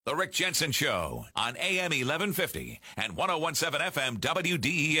The Rick Jensen Show on AM 1150 and 1017 FM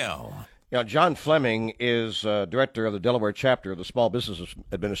WDEL. John Fleming is director of the Delaware chapter of the Small Business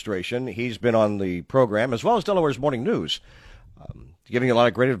Administration. He's been on the program, as well as Delaware's Morning News, giving you a lot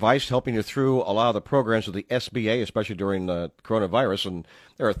of great advice, helping you through a lot of the programs of the SBA, especially during the coronavirus. And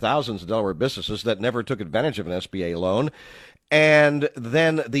there are thousands of Delaware businesses that never took advantage of an SBA loan. And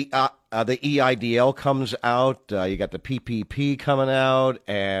then the EIDL comes out. You got the PPP coming out,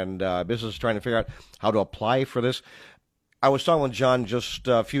 and businesses trying to figure out how to apply for this. I was talking with John just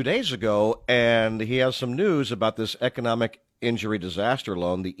a few days ago, and he has some news about this economic injury disaster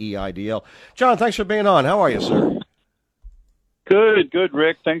loan, the EIDL. John, thanks for being on. How are you, sir? Good,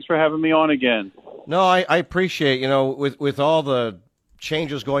 Rick. Thanks for having me on again. No, I appreciate, with all the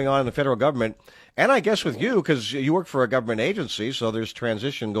changes going on in the federal government, and I guess with you, because you work for a government agency, so there's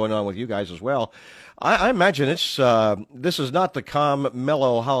transition going on with you guys as well. I imagine this is not the calm,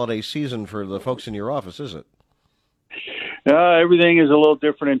 mellow holiday season for the folks in your office, is it? Everything is a little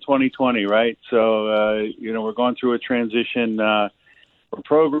different in 2020, right? So, we're going through a transition for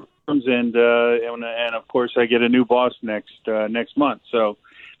programs, and of course, I get a new boss next month. So,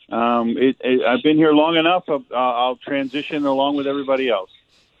 I've been here long enough. I'll transition along with everybody else.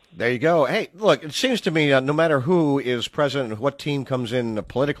 There you go. Hey, look, it seems to me no matter who is president and what team comes in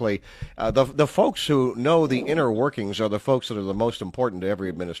politically, the folks who know the inner workings are the folks that are the most important to every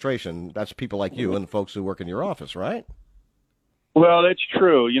administration. That's people like you and the folks who work in your office, right? Well, that's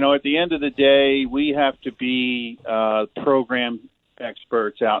true. At the end of the day, we have to be program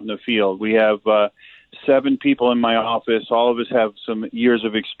experts out in the field. We have 7 people in my office. All of us have some years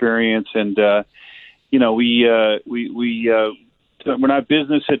of experience, and we're not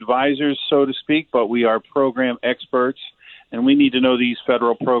business advisors, so to speak, but we are program experts, and we need to know these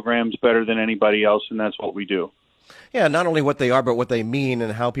federal programs better than anybody else, and that's what we do. Yeah, not only what they are, but what they mean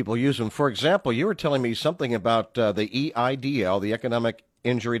and how people use them. For example, you were telling me something about the EIDL, the Economic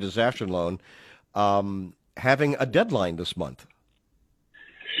Injury Disaster Loan, having a deadline this month.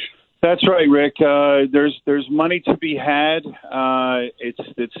 That's right, Rick. There's money to be had.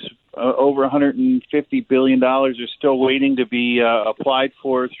 It's over $150 billion are still waiting to be applied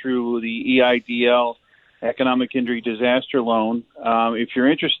for through the EIDL, Economic Injury Disaster Loan. If you're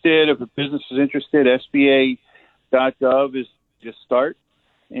interested, if a business is interested, SBA.gov is just start,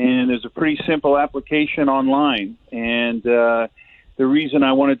 and there's a pretty simple application online. And the reason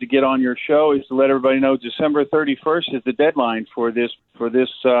I wanted to get on your show is to let everybody know December 31st is the deadline for this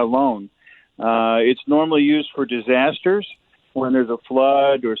loan. It's normally used for disasters when there's a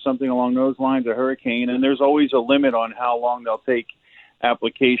flood or something along those lines, a hurricane, and there's always a limit on how long they'll take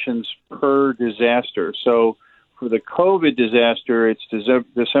applications per disaster. So for the COVID disaster, it's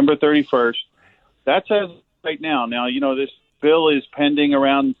December 31st. That's as right now. Now, this bill is pending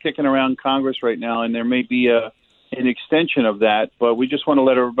kicking around Congress right now, and there may be an extension of that, but we just want to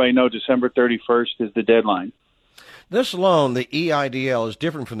let everybody know December 31st is the deadline. This loan, the EIDL, is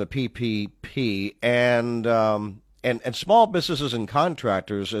different from the PPP, and small businesses and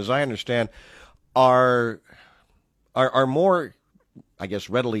contractors, as I understand, are more, I guess,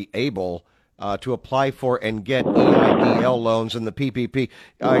 readily able to apply for and get EIDL loans in the PPP.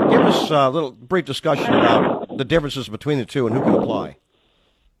 Give us a little brief discussion about the differences between the two and who can apply.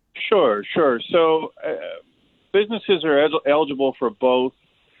 Sure. So businesses are eligible for both.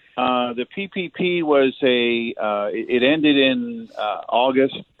 The PPP was it ended in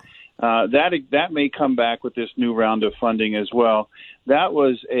August. That may come back with this new round of funding as well. That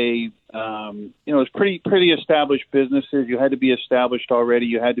was it was pretty established businesses. You had to be established already.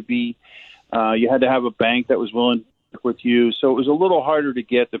 You had to have a bank that was willing to work with you. So it was a little harder to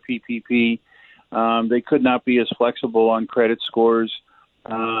get the PPP. They could not be as flexible on credit scores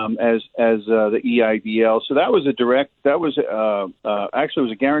as the EIDL. So that was actually it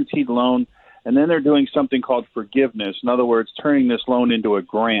was a guaranteed loan, and then they're doing something called forgiveness. In other words, turning this loan into a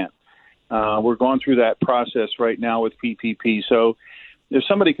grant. We're going through that process right now with PPP. So if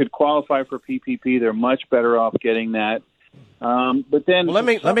somebody could qualify for PPP, they're much better off getting that. But then, let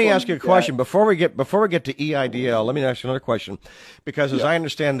me ask you a question before we get to EIDL. Let me ask you another question, because as I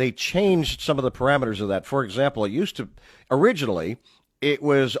understand, they changed some of the parameters of that. For example, it used to originally it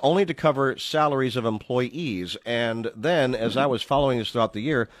was only to cover salaries of employees, and then as I was following this throughout the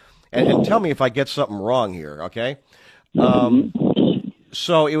year, and tell me if I get something wrong here, okay?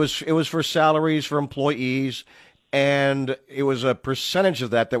 So it was for salaries for employees. And it was a percentage of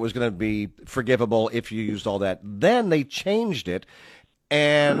that was going to be forgivable if you used all that. Then they changed it,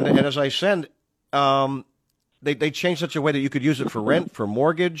 and as I said, they changed such a way that you could use it for rent, for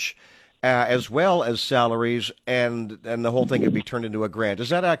mortgage, as well as salaries, and the whole thing could be turned into a grant. Is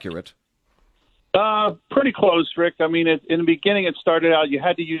that accurate? Pretty close, Rick. I mean, in the beginning, it started out you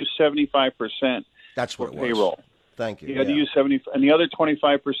had to use 75%. That's what for it was. Payroll. Thank you. You had to use 70, and the other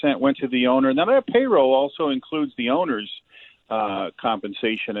 25% went to the owner. Now that payroll also includes the owner's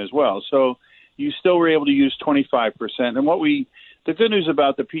compensation as well. So you still were able to use 25%. And the good news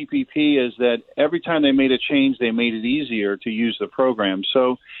about the PPP is that every time they made a change, they made it easier to use the program.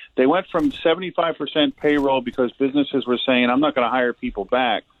 So they went from 75% payroll because businesses were saying, I'm not going to hire people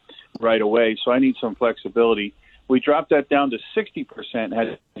back right away, so I need some flexibility. We dropped that down to 60% had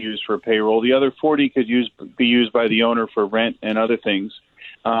to be used for payroll. The other 40 could be used by the owner for rent and other things.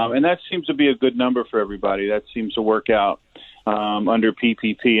 And that seems to be a good number for everybody. That seems to work out under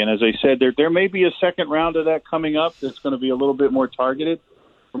PPP. And as I said, there may be a second round of that coming up that's going to be a little bit more targeted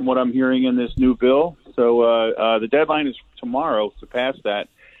from what I'm hearing in this new bill. So the deadline is tomorrow to pass that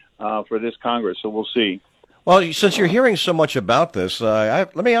for this Congress. So we'll see. Well, since you're hearing so much about this,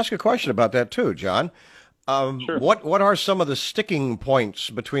 let me ask you a question about that too, John. Sure. What are some of the sticking points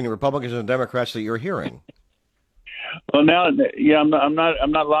between the Republicans and Democrats that you're hearing? Well, now, yeah, I'm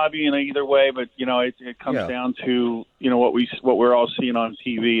not lobbying either way, but it comes down to what we're all seeing on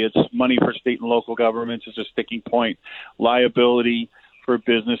TV. It's money for state and local governments is a sticking point. Liability for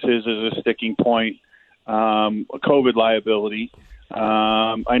businesses is a sticking point. COVID liability.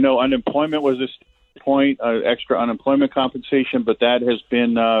 I know unemployment was a sticking point, extra unemployment compensation, but that has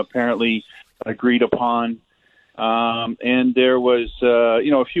been apparently agreed upon. And there was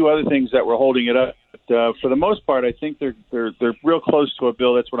a few other things that were holding it up. But, for the most part, I think they're real close to a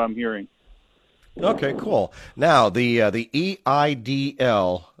bill. That's what I'm hearing. Okay, cool. Now, the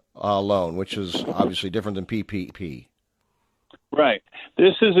EIDL loan, which is obviously different than PPP. Right.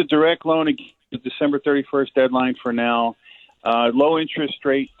 This is a direct loan, December 31st deadline for now. Low interest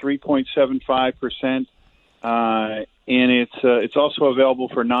rate, 3.75%. And it's also available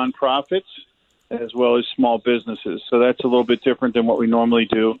for nonprofits as well as small businesses. So that's a little bit different than what we normally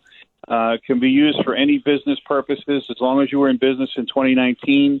do. Can be used for any business purposes. As long as you were in business in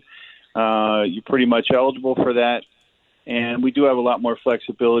 2019, you're pretty much eligible for that. And we do have a lot more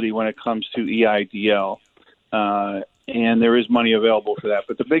flexibility when it comes to EIDL. And there is money available for that.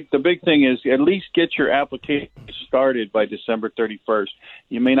 But the big thing is at least get your application started by December 31st.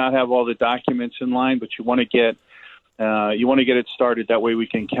 You may not have all the documents in line, but you want to get it started. That way we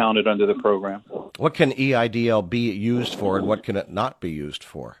can count it under the program. What can EIDL be used for, and what can it not be used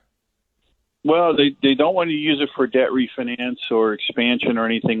for? Well, they don't want to use it for debt refinance or expansion or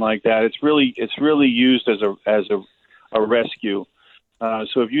anything like that. It's really used as a rescue.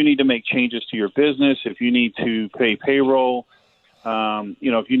 So if you need to make changes to your business, if you need to pay payroll,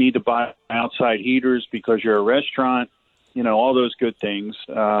 if you need to buy outside heaters because you're a restaurant, all those good things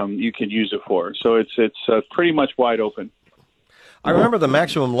you can use it for. So it's pretty much wide open. I remember the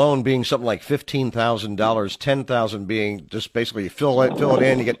maximum loan being something like $15,000, $10,000 being just basically fill it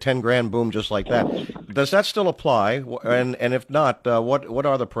in, you get 10 grand, boom, just like that. Does that still apply? And if not, what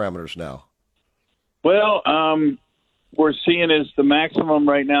are the parameters now? Well, we're seeing is the maximum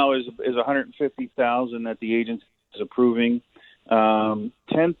right now is $150,000 that the agency is approving. The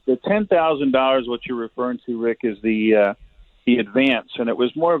 $10,000, what you're referring to, Rick, is the advance, and it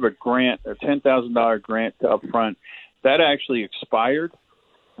was more of a grant, a $10,000 grant up front. That actually expired.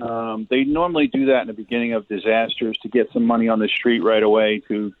 They normally do that in the beginning of disasters to get some money on the street right away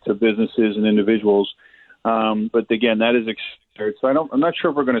to businesses and individuals. But again, that is expired. So I'm not sure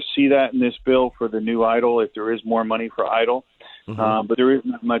if we're going to see that in this bill for the new EIDL, if there is more money for EIDL. Mm-hmm. But there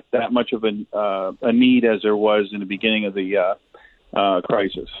isn't that much of a need as there was in the beginning of the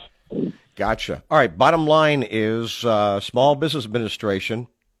crisis. Gotcha. All right. Bottom line is Small Business Administration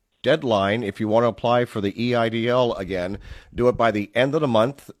deadline, if you want to apply for the EIDL again, do it by the end of the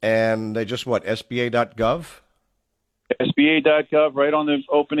month. And they just SBA.gov? SBA.gov, right on the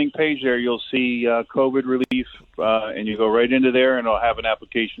opening page there, you'll see COVID relief, and you go right into there, and it'll have an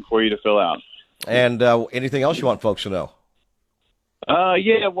application for you to fill out. And anything else you want folks to know?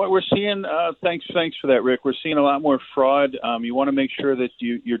 Yeah, what we're seeing, thanks for that, Rick. We're seeing a lot more fraud. You want to make sure that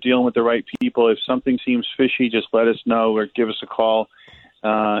you're dealing with the right people. If something seems fishy, just let us know or give us a call.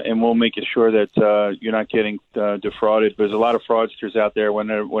 And we'll make sure that you're not getting defrauded. There's a lot of fraudsters out there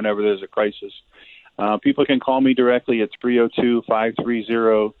whenever there's a crisis. People can call me directly at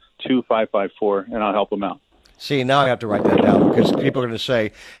 302-530-2554, and I'll help them out. See, now I have to write that down because people are going to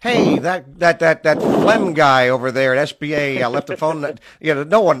say, "Hey, that Flem guy over there at SBA left a phone."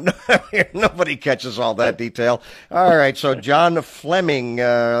 Nobody catches all that detail. All right, so John Fleming.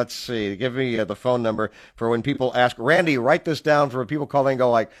 Let's see. Give me the phone number for when people ask. Randy, write this down for when people call in and go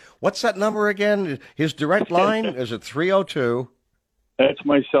like, "What's that number again?" His direct line is it 302? That's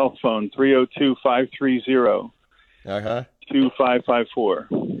my cell phone. 302-530. 2554.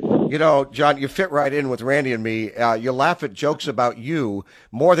 You know, John, you fit right in with Randy and me. You laugh at jokes about you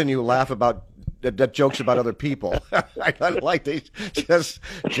more than you laugh about jokes about other people. I like these.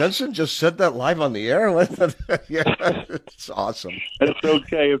 Jensen just said that live on the air. Yeah, it's awesome. That's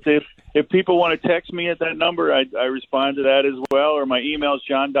okay. If people want to text me at that number, I respond to that as well. Or my email is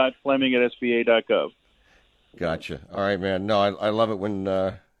john.fleming@sba.gov. Gotcha. All right, man. No, I love it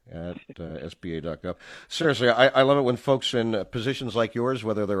when at SBA.gov. Seriously, I love it when folks in positions like yours,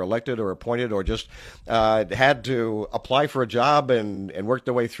 whether they're elected or appointed or just had to apply for a job and work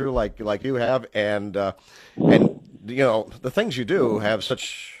their way through like you have, and you know the things you do have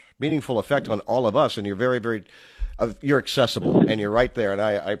such meaningful effect on all of us, and you're very you're accessible and you're right there, and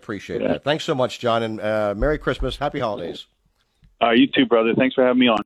I appreciate that. Thanks so much, John, and Merry Christmas, Happy Holidays. You too, brother. Thanks for having me on.